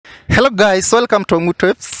Hello guys, welcome to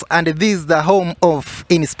Ong'uti and this is the home of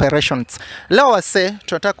inspirations. Leo wase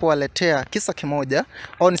tunataka kuwaletea kisa kimoja.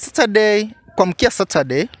 On Saturday, kwa mkia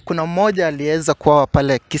Saturday, kuna mmoja aliweza kuwa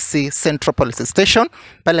pale Gusii Central Police Station,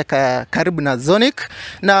 pale karibu na Zonic.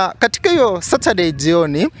 Na katika hiyo Saturday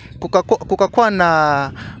jioni,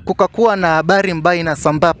 kukakuwa na habari mbaya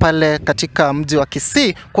inasambaa pale katika mji wa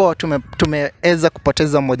Gusii kwa tumeweza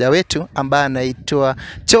kupoteza mmoja wetu ambaye anaitwa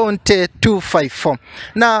Jonthe 254.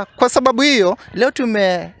 Na kwa sababu hiyo, leo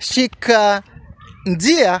tumeshika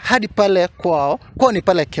njia hadi pale kwao ni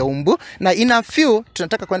pale Keumbu, na ina few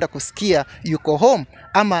tunataka kwenda kusikia yuko home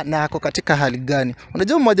ama na ako katika hali gani.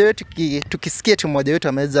 Unajua mmoja wetu tukisikia tu mmoja wetu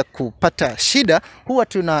ameweza kupata shida, huwa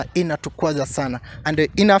inatukwaza sana, and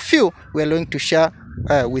in a few we are going to share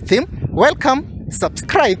with him. Welcome,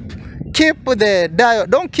 subscribe, keep the dial,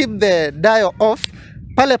 don't keep the dial off.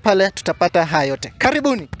 Pale tutapata haya yote.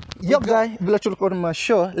 Karibuni. Yo guy, vile tulikuwa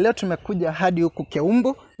tumashow, leo tumekuja hadi huku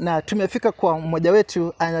Keumbu na tumefika kwa mmoja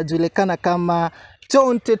wetu anajulikana kama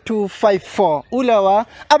Jonthe 254. Ule wa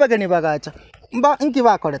abagani bagacha. Mba nki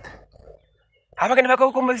bakoleta. Abagani baka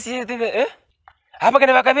huko msiti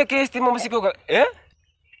abagani baka beke estimo musiko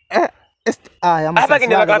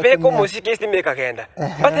abagani baka beke musiki estimo kagenda.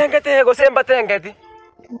 Batengete go semba tengeti.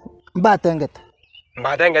 Batengete.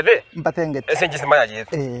 Mbatengete. Senjisi maji.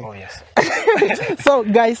 Oh yes. So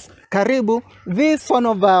guys, karibu. This one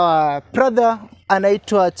of our brother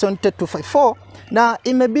anaitwa Jonthe 254 na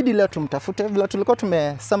imebidi leo tumtafute. Vile tulikuwa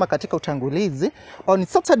tumesema katika utangulizi, on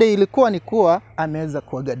Saturday ilikuwa ni kuwa ameweza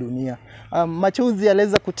kuaga dunia. Machozi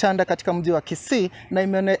yaliweza kutanda katika mji wa Gusii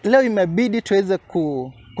na leo imebidi tuweze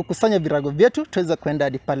kukusanya virago vyetu, tuweze kwenda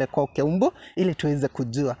hadi pale kwa Keumbu ili tuweze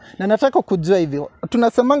kujua. Na nataka kujua hivyo.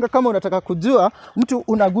 Tunasemanga kama unataka kujua, mtu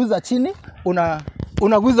unaguza chini,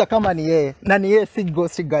 unaguza kama ni yeye, na ni yeye si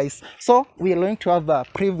ghost guys. So we are going to have a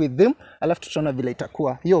preview with them, alafu tutaona vile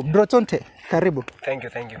itakuwa. Yo bro Jonthe, karibu. Thank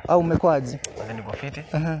you. Au umekwaje? Niko fiti.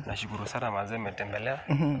 Nashukuru sana mazee mmetembelea.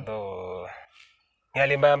 Though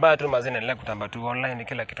yale mbaya tu mazee naendelea kutamba tu online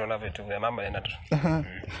kila kitu na vitu vya mambo yana tu.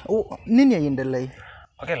 Nini yaendelee?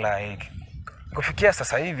 Okay, like kufikia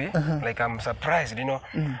sasa hivi, like I'm surprised, you know,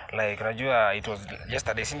 like unajua it was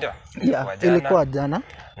yesterday, sindio? Yeah, ilikuwa jana.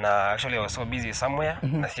 Na actually I was so busy somewhere,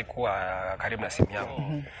 na sikuwa karibu na simu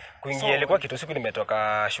yangu. Kuingia ilikuwa kitu siku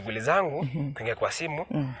nimetoka shughuli zangu, kuingia kwa simu,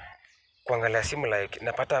 kuangalia simu like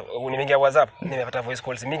napata nimeingia WhatsApp, nimepata voice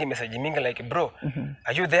calls mingi, message mingi like bro,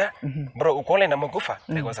 are you there? Bro, uko online na umekufa?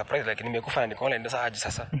 Like was surprised like nimekufa na niko online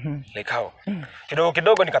sasa. Like how?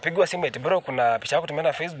 Kidogo nikapigwa simu eti bro, kuna picha yako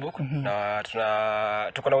tumeona Facebook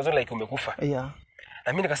na tuko na uzuri like umekufa. Yeah.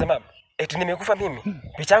 Na mimi nikasema eti nimekufa mimi?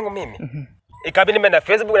 Picha yangu mimi? Ikabidi nimeenda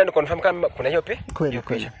Facebook na confirm kama kuna hiyo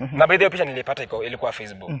picha. Na baadhi ya picha nilipata ilikuwa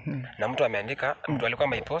Facebook. Na mtu ameandika, mtu alikuwa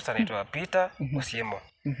ameipost anaitwa Peter Osiemo.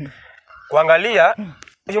 Kuangalia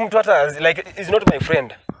huyo mtu hata like is not my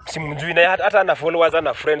friend, simjui na hata ana followers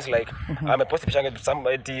ana friends like amepost picha yangu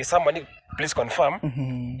somebody please confirm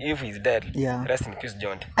if he's dead. Yeah. Rest in peace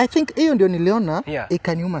Jonthe. I think hiyo ndio niliona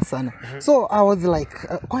ikaniuma sana. So I was like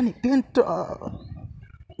kwani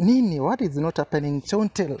nini, what is not happening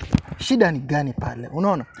Jonthe, shida ni gani pale,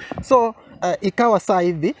 unaona? So ikawa saa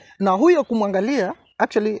hivi na huyo kumwangalia,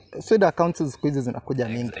 actually Sweden accounts siku hizi zinakuja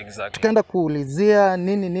mingi. Exactly. Tukaenda kuulizia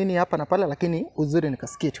nini hapa na pale, lakini uzuri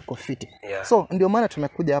nikasikia tuko fiti. So ndio maana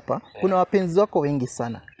tumekuja hapa. Kuna wapenzi wako wengi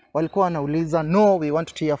sana walikuwa wanauliza, no we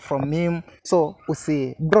want to hear from him, so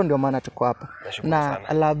bro, ndio maana tuko hapa. Na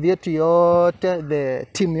love yetu yote, the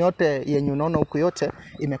team yote yenye unaona huku yote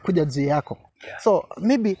imekuja juu yako. So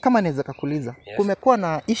maybe kama naweza kukuuliza, kumekuwa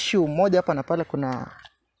na issue moja hapa na pale, kuna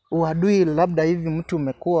uadui labda hivi mtu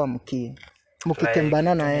umekuwa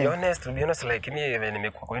mkitembana na yeye? To be honest like mimi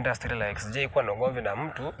nimekuwa kwa industry like sijai kuwa na ngomvi na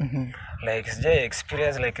mtu, like sijai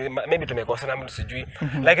experience like maybe tumekosana mtu sijui.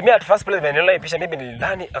 Like me at first place when niliona picha maybe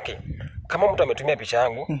nilidhani okay, kama mtu ametumia picha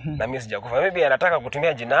yangu na mimi sijakufa, maybe anataka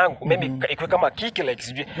kutumia jina langu, maybe ikuwe kama kiki like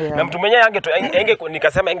sijui. Na mtu mwenyewe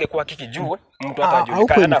nikasema ingekuwa kiki juu mtu hata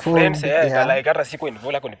ajulikana na friends like hata siku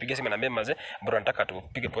involve ako nipigie simu na mimi maze bro, nataka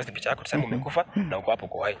tupige post picha yako tuseme umekufa na uko hapo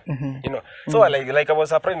kwa hai, you know. So like I was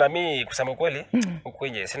surprised na mimi kusema kweli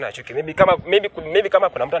ukwenye sina chuki, maybe kama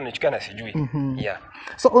kuna mtu ananichukia na sijui.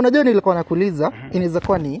 So unajua nilikuwa nakuuliza inaweza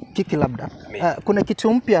kuwa ni kiki labda. Kuna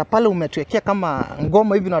kitu mpya pale umetuwekea kama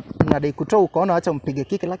ngoma hivi na dai kutoa ukaona acha mpige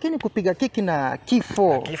kiki, lakini kupiga kiki na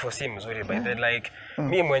kifo si mzuri by the like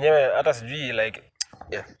mimi mwenyewe hata sijui like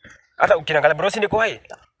hata ukiniangalia bro si niko hai.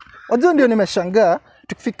 Unajua ndio nimeshangaa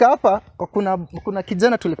tukifika hapa kuna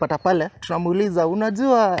kijana tulipata pale, tunamuuliza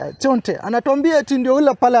unajua Jonthe, anatuambia eti ndio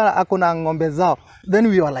yule pale akona ng'ombe zao. Then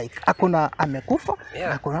we were like akona amekufa,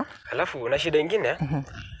 akona. Alafu na shida nyingine.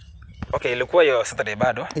 Okay, ilikuwa hiyo Saturday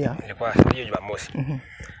bado. Ilikuwa hiyo Jumamosi.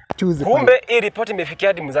 Kumbe hii report imefikia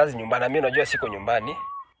hadi mzazi nyumbani. Mimi unajua siko nyumbani.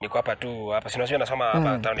 Niko hapa tu hapa. Si unajua nasoma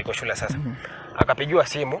hapa town, niko shule sasa. Akapigiwa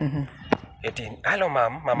simu. Eti, "Hello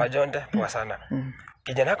mama Jonthe, poa sana.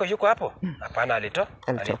 Kijana wako yuko hapo?" Hapana,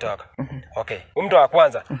 alitoka. Okay. Mtu wa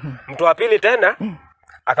kwanza. Mtu wa pili tena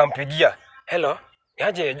akampigia. "Hello,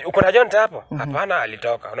 yaje uko na Jonthe hapo?" Hapana,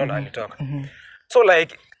 alitoka. Unaona alitoka. So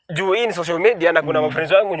like juu hii ni social media na kuna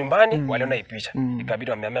friends wangu nyumbani waliona hii picha.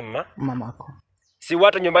 Ikabidi wameambia mamako. Si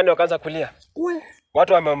watu nyumbani wakaanza kulia.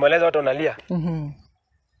 Watu wameomboleza, watu wanalia.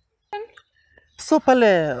 So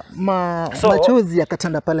pale machozi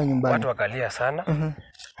yakatanda pale nyumbani. Watu wakalia sana.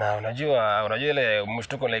 Na unajua ile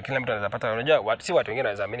mshtuko like kila mtu anaweza pata. Unajua si watu wengine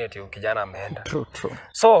wanaweza amini eti kijana ameenda. True.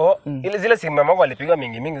 So ile zile simu mamangu alipiga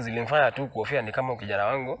mingi zilimfanya tu kuhofia ni kama kijana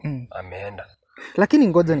wangu ameenda. Lakini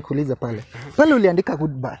ngoja nikuulize pale. Pale uliandika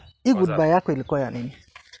goodbye. Hii goodbye yako ilikuwa ya nini?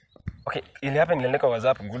 Okay, ile hapa niliandika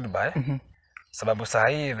WhatsApp goodbye. Sababu saa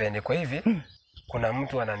hii venye kwa hivi kuna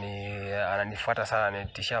mtu ananifuata sana,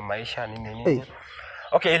 ananitishia maisha nini.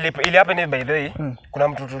 Okay, ile hapa ni by the way, kuna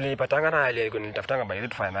mtu tulipatanga na alinitafutanga by the way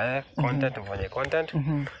tufanye naye content, tufanye content,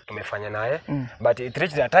 tumefanya naye, but it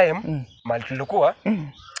reached the time mali tulikuwa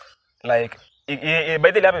like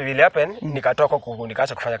by the way hapa vile happen nikatoka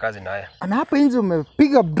nikaacha kufanya kazi naye. Na hapa nje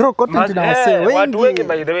umepiga bro content na wasee wengi. Watu wengi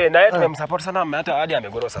by the way naye tumemsupport sana, hata hadi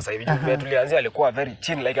amegoro sasa hivi. Tulianzia alikuwa very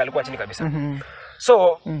chini, like alikuwa chini kabisa.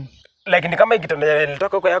 So like ni kama ikitendea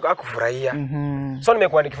nilitoka huko yako akufurahia. So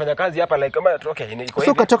nimekuwa nikifanya kazi hapa like kama okay niko hivi.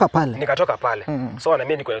 So katoka pale. Nikatoka pale. So na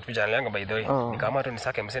mimi niko na channel yangu by the way. Nikaamua tu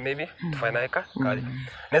nisake mseme hivi tufanye naye kazi.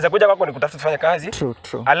 Naweza kuja kwako nikutafuta tufanye kazi.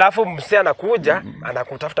 True. Alafu msee anakuja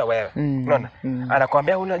anakutafuta wewe. Unaona?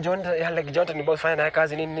 Anakuambia una Jonthe, like Jonthe ni boss, fanya naye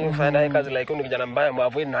kazi nini, ufanye naye kazi like ni kijana mbaya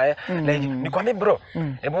muavoid naye. Like nikwambie bro,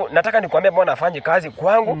 hebu nataka nikwambie mbona afanye kazi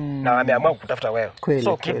kwangu na ameamua kukutafuta wewe.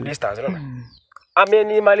 So keep distance, unaona?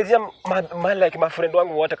 Amenimalizia like my friend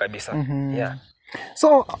wangu wote kabisa.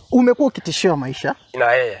 So umekuwa ukitishiwa maisha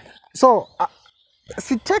na yeye. So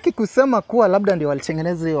sitaki kusema kuwa labda ndio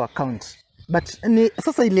walitengeneza hiyo account, but ni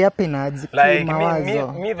sasa ile hapa inaje like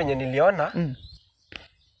mimi venye niliona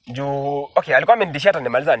juu okay alikuwa amenidishia hata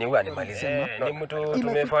nimaliza ni huyu animalize. Ni mtu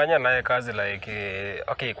tumefanya naye kazi like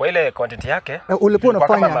okay kwa ile content yake ulikuwa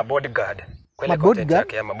unafanya kama bodyguard. Kwa content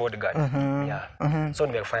yake ya bodyguard. So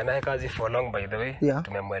nimefanya naye kazi for long by the way.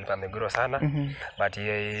 Tumemwelpa megro sana. But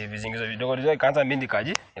vizingizo vidogo ikaanza mimi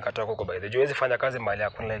nikatoka huko by the way. Huwezi fanya kazi mahali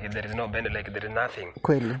hakuna like there is no bend, like there is nothing.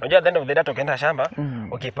 Kweli. Unajua at the end of the day ukienda shamba,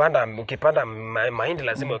 ukipanda mahindi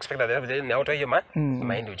lazima expect that the day ni auto hiyo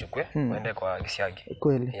mahindi uchukue uende kwa kisiagi.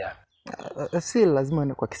 Kweli. Si lazima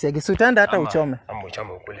uende kwa kisiagi. Si utaenda hata uchome. Ama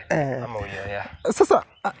uchome ukule. Ama uyo Sasa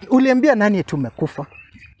uliambia nani eti umekufa?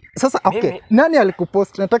 Sasa okay, nani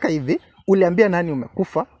alikupost? Nataka hivi, uliambia nani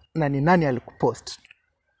umekufa na ni nani alikupost?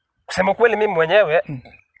 Kusema kweli mimi mwenyewe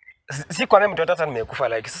si kwa mimi mtu hata nimekufa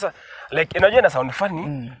like sasa like unajua na sound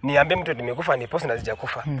funny niambie mtu nimekufa ni post na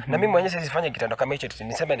sijakufa na mimi mwenyewe sisifanye kitendo kama hicho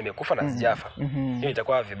niseme nimekufa na sijafa. Hiyo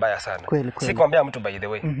itakuwa vibaya sana. Si kuambia mtu by the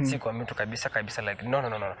way, si kwa mtu kabisa like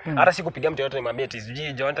no. Hata sikupigia mtu yote nimwambie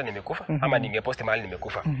eti Jonthe nimekufa ama ningepost mahali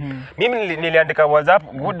nimekufa. Mimi niliandika WhatsApp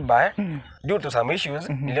goodbye due to some issues.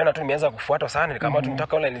 Niliona tu nimeanza kufuatwa sana nikamwambia tu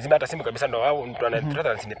nitaka online nizime hata simu kabisa ndo wao mtu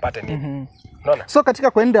anataka nisinipate nini. Unaona? So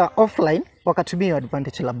katika kwenda offline wakatumia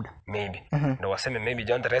advantage labda. Maybe. Ndo waseme maybe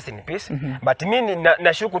Jonthe rest in peace. But mimi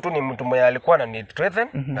nashuku tu ni mtu mwenye alikuwa anani-threaten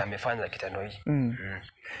na amefanya kitendo hiki.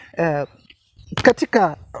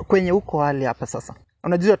 Katika kwenye uko hali hapa sasa.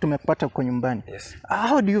 Unajua tumepata uko nyumbani.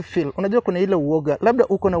 How do you feel? Unajua kuna ile uoga, labda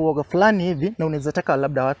uko na uoga fulani hivi na unaweza taka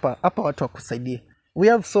labda hapa watu wakusaidie. We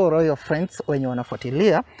have so royal friends wenye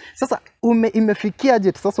wanafuatilia. Sasa imefikia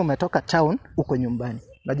aje sasa umetoka town uko nyumbani?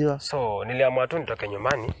 Najua. So niliamua tu nitoke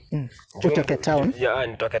nyumbani. Utoke town?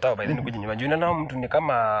 Nitoke town by then nikuje nyumbani. Juu na mtu ni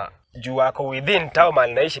kama juu ako within town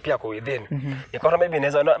mali naishi pia ako within. Nikaona maybe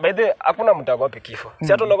inaweza by the hakuna mtu agopa kifo.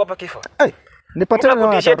 Si hata unaogopa kifo. Nipatane na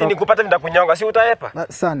watu. Nikupata nitakunyonga si utaepa.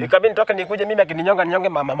 Sana. Ikabidi nitoke nikuje mimi akininyonga ninyonge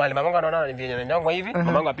mama mali. Mamangu anaona ni nyonga hivi,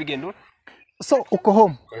 mamangu apige nduru. So uko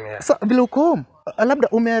home. So vile uko home, labda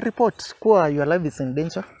umereport kuwa your life is in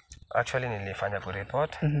danger? Actually nilifanya ku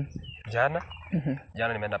report jana.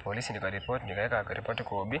 Jana nimeenda polisi nikareport, nikaweka report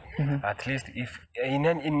kwa OB. At least if in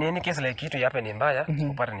any case like kitu yape ni mbaya,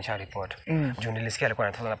 upate nisha report. Juu nilisikia alikuwa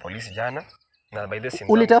anatoka na polisi jana. Na by the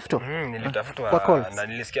simu. Ulitafutwa? Nilitafutwa Kwa calls? na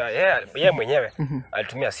nilisikia yeye mwenyewe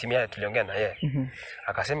alitumia simu yake tuliongea na yeye.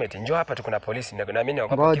 Akasema eti njoo hapa tuko na polisi na mimi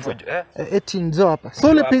naogopa kifo. Eti njoo hapa. So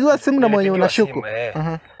ulipigiwa simu na mwenye unashuku?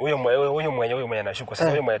 Huyo mwenye anashuku. Sasa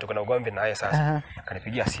huyo mwenye tuko na ugomvi na yeye sasa.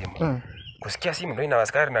 Akanipigia simu. Kusikia simu ndio ina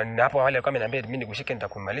askari na hapo wale alikuwa ameniambia mimi nikushike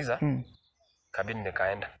nitakumaliza. Kabidi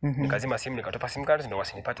nikaenda. Nikazima simu nikatopa sim cards ndio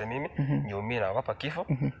wasinipate mimi. Niumie na naogopa kifo.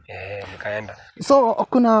 Nikaenda. So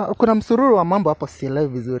kuna msururu wa mambo hapo sielewi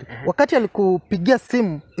vizuri. Wakati alikupigia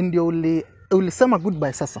simu ndio ulisema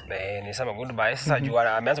goodbye sasa? Nilisema goodbye sasa juu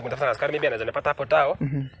ameanza kutafuta askari maybe anaweza nipata hapo tao.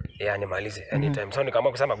 Nimalize anytime. So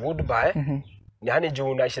nikaamua kusema goodbye. Yaani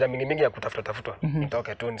juu na shida mingi ya kutafuta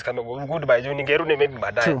nitoke tu nisikame goodbye juu ningerudi maybe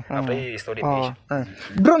baadaye after hii story imeisha.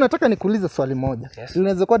 Bro, nataka nikuulize swali moja.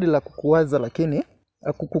 Linaweza kuwa la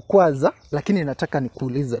kukwaza lakini nataka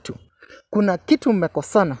nikuulize tu. Kuna kitu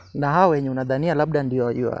mmekosana na hao wenye unadhania labda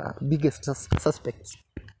ndio your biggest suspects?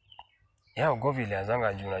 Ugomvi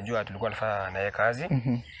ilianzanga juu unajua tulikuwa tunafanya na yeye kazi.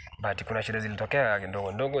 But kuna shida zilitokea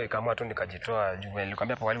ndogo ikaamua tu nikajitoa juu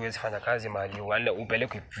nilikwambia hapo wale huwezi fanya kazi mahali wale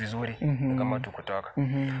upeleke vizuri kama tu kutoka.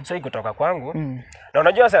 So kutoka kwangu na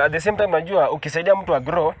unajua sasa at the same time unajua ukisaidia mtu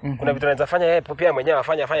grow kuna vitu anaweza fanya yeye pia mwenyewe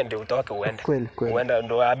afanye ndio utoke uende. Uenda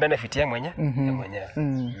ndio benefit yake mwenyewe.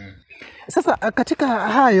 Sasa katika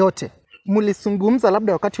haya yote mlizungumza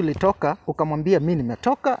labda wakati ulitoka ukamwambia mimi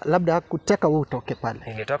nimetoka labda hakutaka wewe utoke pale?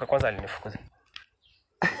 Nilitoka kwanza alinifukuza.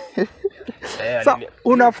 So,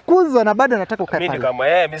 unafukuzwa na bado nataka ukae pale. Mimi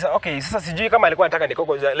kama okay sasa sijui kama alikuwa anataka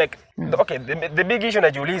nikoko like okay the big issue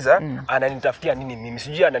najiuliza ananitafutia nini mimi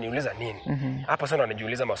sijui ananiuliza nini. Hapa sana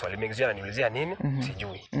anajiuliza maswali mengi sijui ananiulizia nini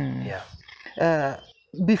sijui.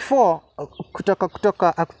 Before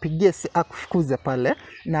kutoka akufukuze pale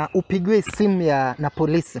na upigiwe simu na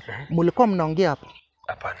polisi mlikuwa mnaongea hapo?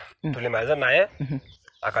 Hapana. Tulimaliza naye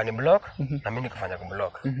akaniblock na mimi nikafanya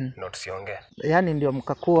kublock ndio tusiongee. Yaani ndio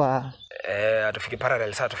mkakuwa atufiki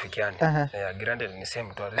parallel saa tufikiane. Granted ni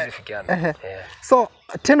same tu tusifikiane. So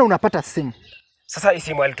tena unapata simu. Sasa hii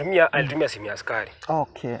simu alitumia simu ya askari.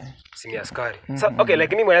 Okay. Simu ya askari. Sasa okay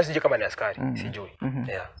like mimi mwenyewe sijui kama ni askari, sijui.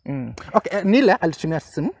 Okay, Nile alitumia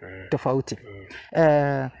simu tofauti.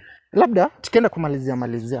 Labda tukienda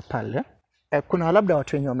kumalizia pale, kuna labda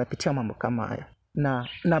watu wenye wamepitia mambo kama haya. Na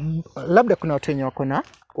labda kuna watu wenye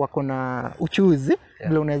wako na uchuzi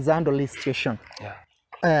vile unaweza handle hii situation.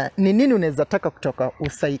 Ni nini unaweza taka kutoka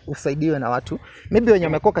usaidiwe na watu maybe wenye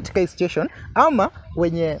wamekuwa katika hii situation ama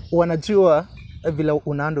wenye wanajua vile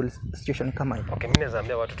una handle situation kama hiyo? Okay, mimi naweza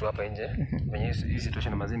ambia watu tu hapa nje wenye hii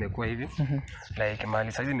situation mazima imekuwa hivi like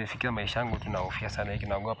mali saizi imefikia maisha yangu tunahofia sana hiki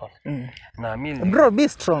naogopa. Na mimi bro be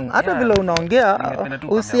strong hata vile unaongea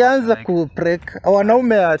usianze ku break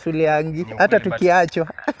wanaume atuliangi hata tukiachwa.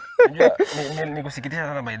 Unajua nikusikitisha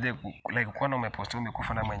sana by the like kuona umepost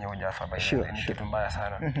umekufa na mwenye hujafa by the ni kitu mbaya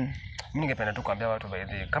sana. Mimi ningependa tu kuambia watu by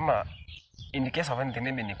the kama in case of anything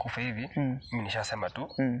maybe nikufa hivi mimi nishasema tu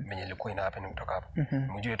venye ilikuwa ina happen kutoka hapo.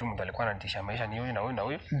 Mjue tu mtu alikuwa ananitisha maisha ni huyu na huyu na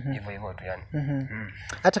huyu hivyo tu yani.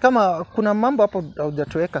 Hata kama kuna mambo hapo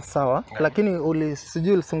hujatuweka sawa lakini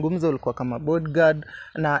ulisungumza ulikuwa kama bodyguard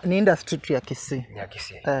na ni industry tu ya Gusii. Ya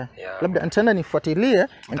Gusii. Labda nitaenda nifuatilie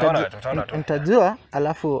nitajua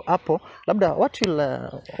alafu hapo labda what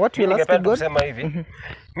will ask God kusema hivi.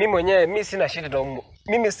 Mimi mwenyewe mimi sina shida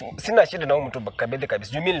na mtu kabisa.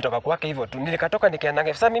 Juu mimi nilitoka kwake hivyo tu. Nilikatoka nikaenda.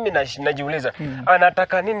 Sasa mimi najiuliza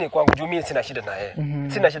anataka nini kwangu juu mimi sina shida na yeye.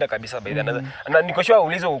 Sina shida kabisa baidha. Na nikoshwa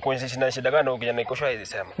ulizo uko na shida gani ukija nikoshwa hizi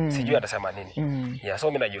sema. Sijui atasema nini. So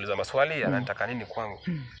mimi najiuliza maswali anataka nini kwangu.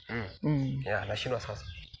 Nashindwa sasa.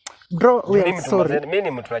 Bro, we are sorry. Mimi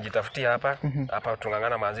ni mtu tunajitafutia hapa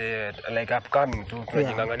tungangana maze like upcoming tu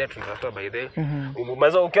tunajingangania tunatafuta by the way.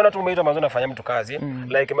 Mazo ukiona tu umeitwa mazo nafanya mtu kazi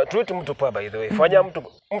like treat mtu poa by the way. Fanya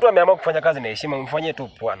mtu ameamua kufanya kazi na heshima mfanyie tu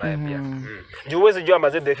poa naye pia. Juu uwezi jua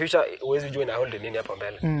maze the future uwezi jua na hold nini hapo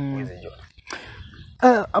mbele. Uwezi jua.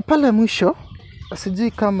 Pale mwisho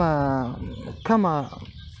sijui kama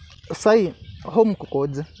sai home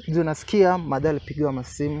kukoje. Juu nasikia madhali pigiwa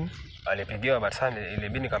masimu. Alipigiwa but sana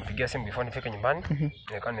ilibidi nikampigia simu before nifike nyumbani.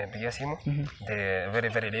 Nilikuwa nimempigia simu the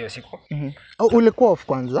very day usiku. Ulikuwa off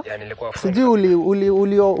kwanza? Nilikuwa off. Sijui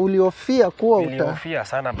uliofia kuwa Nilihofia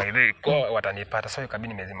sana by the way kwa watanipata so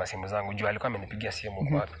ikabidi nimezima simu zangu juu alikuwa amenipigia simu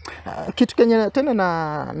kwa wapi. Kitu kenye tena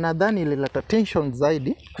nadhani ilileta tension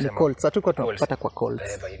zaidi ni calls. Sasa tuko tunapata kwa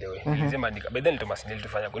calls. By the way nilizima by the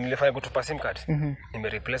nilifanya kutupa sim card.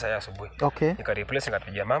 Nimereplace ya asubuhi. Okay. Nika replace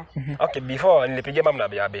nikapigia mama. Okay, before nilipigia mama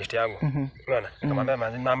na ya best yangu wangu. Unaona? Nikamwambia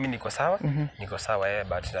mami niko sawa, niko sawa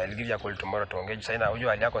but I'll give you a call tomorrow tuongee. Sasa ina unajua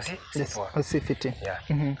hali yako si poa. Si fiti. Yeah.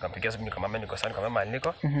 Nikampigia simu nikamwambia niko sawa, nikamwambia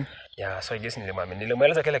niko. Yeah, so I guess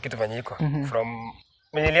nilimweleza kila kitu venye iko from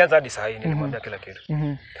nilianza hadi saa hii nilimwambia kila kitu.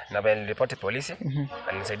 Na baada niliripoti polisi,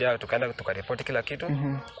 alinisaidia tukaenda tukaripoti kila kitu.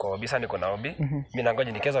 Kwa Bisa niko na OB. Mimi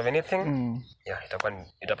nangoja ni case of anything. Yeah,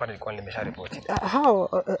 itakuwa nilikuwa nimesharipoti. How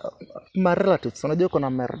my relatives, unajua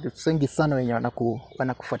kuna relatives wengi sana wenye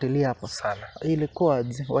wanakufuatilia hapo. Sana. Ilikuwa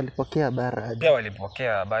walipokea habari. Pia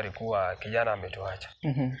walipokea habari kuwa kijana ametuacha.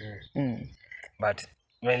 But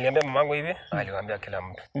niliambia mamangu hivi, aliwaambia kila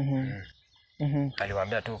mtu.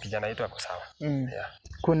 Aliwaambia tu kijana yetu ako sawa.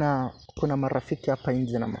 Yeah. Kuna marafiki hapa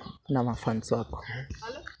nje na mafans wako.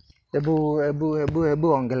 Hebu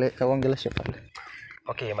ongeleshe pale.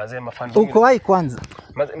 Okay, mazee mafans. Uko hai kwanza?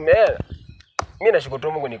 Mimi nashukuru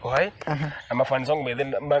tu Mungu niko hai. Na mafans wangu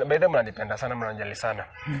by them mnanipenda sana, mnanijali sana.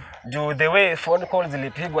 Juu the way phone calls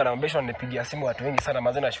zilipigwa na mbesho nipigia simu watu wengi sana,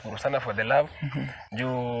 mazee nashukuru sana for the love.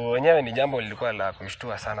 Juu wenyewe ni jambo lilikuwa la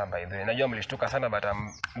kushtua sana by the way. Najua mlishtuka sana but I'm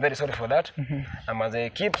very sorry for that. Na mazee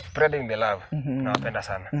keep spreading the love. Nawapenda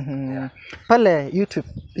sana. Yeah. Pale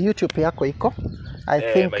YouTube yako iko? I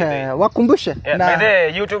think wakumbushe na by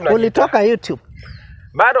the YouTube na ulitoka YouTube.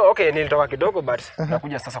 Bado okay nilitoka kidogo but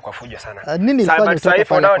nakuja sasa kwa fujo sana. Nini ilifanya utoke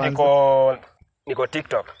for now niko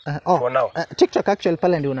TikTok for now. TikTok actually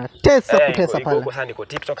pale ndio unatesa kutesa pale. Niko sasa niko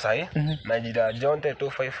TikTok sasa najida Jonthe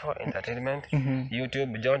 254 Entertainment,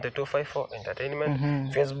 YouTube Jonthe 254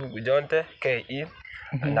 Entertainment, Facebook Jonthe KE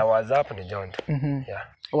na WhatsApp ni Jonthe. Yeah.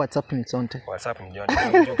 WhatsApp ni Jonthe. WhatsApp ni Jonthe.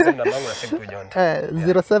 Namba yangu na Facebook Jonthe.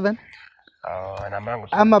 07 namba yangu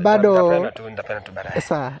ama bado nitapenda tu baadaye.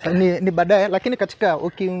 Sasa ni baadaye, lakini katika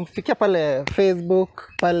ukimfikia pale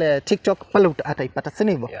Facebook, pale TikTok, pale ataipata, si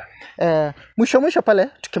hivyo? Yeah. Mwisho pale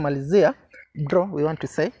tukimalizia, bro, we want to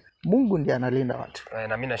say Mungu ndiye analinda watu.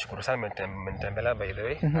 Na mimi nashukuru sana mmenitembelea by the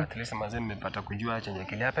way. At least mazee nimepata kujua chenye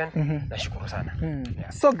kile happen. Nashukuru sana.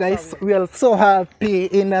 Yeah. So guys, we are so happy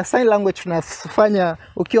in a sign language tunafanya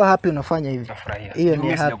ukiwa happy unafanya hivi. Nafurahia. Hiyo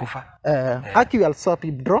ni happy. Aki we are so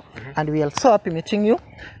happy bro and we are so happy meeting you.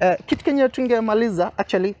 Kitu kenye tungemaliza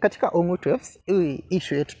actually katika Ong'uti hii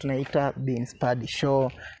issue yetu tunaita Be Inspired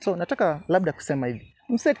Show. So nataka labda kusema hivi.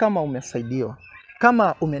 Mse kama umesaidiwa,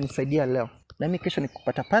 kama umenisaidia leo na mimi kesho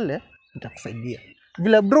nikupata pale nitakusaidia.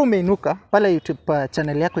 Vile bro umeinuka pale YouTube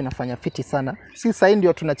channel yako inafanya fiti sana. Si sasa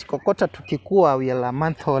ndio tunachikokota tukikua we are a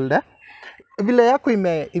month older. Vile yako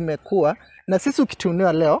imekuwa na sisi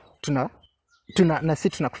ukitunia leo na sisi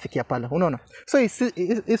tunakufikia pale. Unaona? So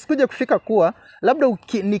isikuje kufika kuwa labda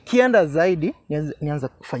nikienda zaidi nianza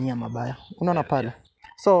kufanyia mabaya. Unaona pale?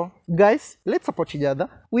 So guys, let's support each other.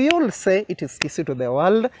 We all say it is easy to the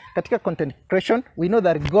world. Katika content creation, we know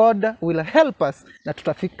that God will help us na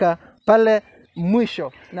tutafika pale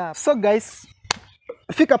mwisho. Na so guys,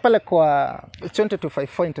 fika pale kwa Jonthe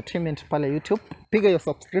 254 Entertainment pale YouTube. Piga your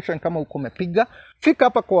subscription kama uko umepiga. Fika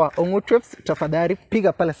hapa kwa Ong'uti tafadhali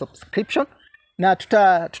piga pale subscription. Na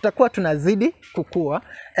tutakuwa tunazidi kukua.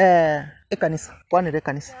 Kanisa, kwani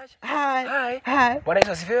kanisa. Hi. Bwana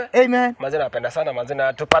Yesu asifiwe. Amen. Mazee napenda sana mazee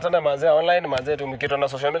na tupatana mazee online mazee tumikito na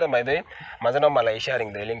social media by the way. Mazee na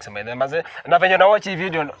sharing the links by the way. Mazee na venye na watch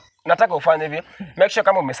video nataka ufanye hivi. Make sure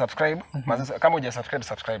kama umesubscribe, mazee kama hujasubscribe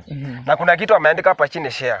subscribe. Na kuna kitu ameandika hapa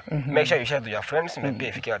chini share. Make sure you share to your friends na pia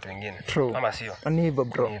ifikie watu wengine. Kama sio. Ni hivyo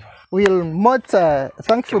bro. We'll most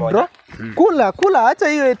thankful bro. Kula acha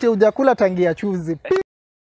hiyo eti hujakula tangia chuzi.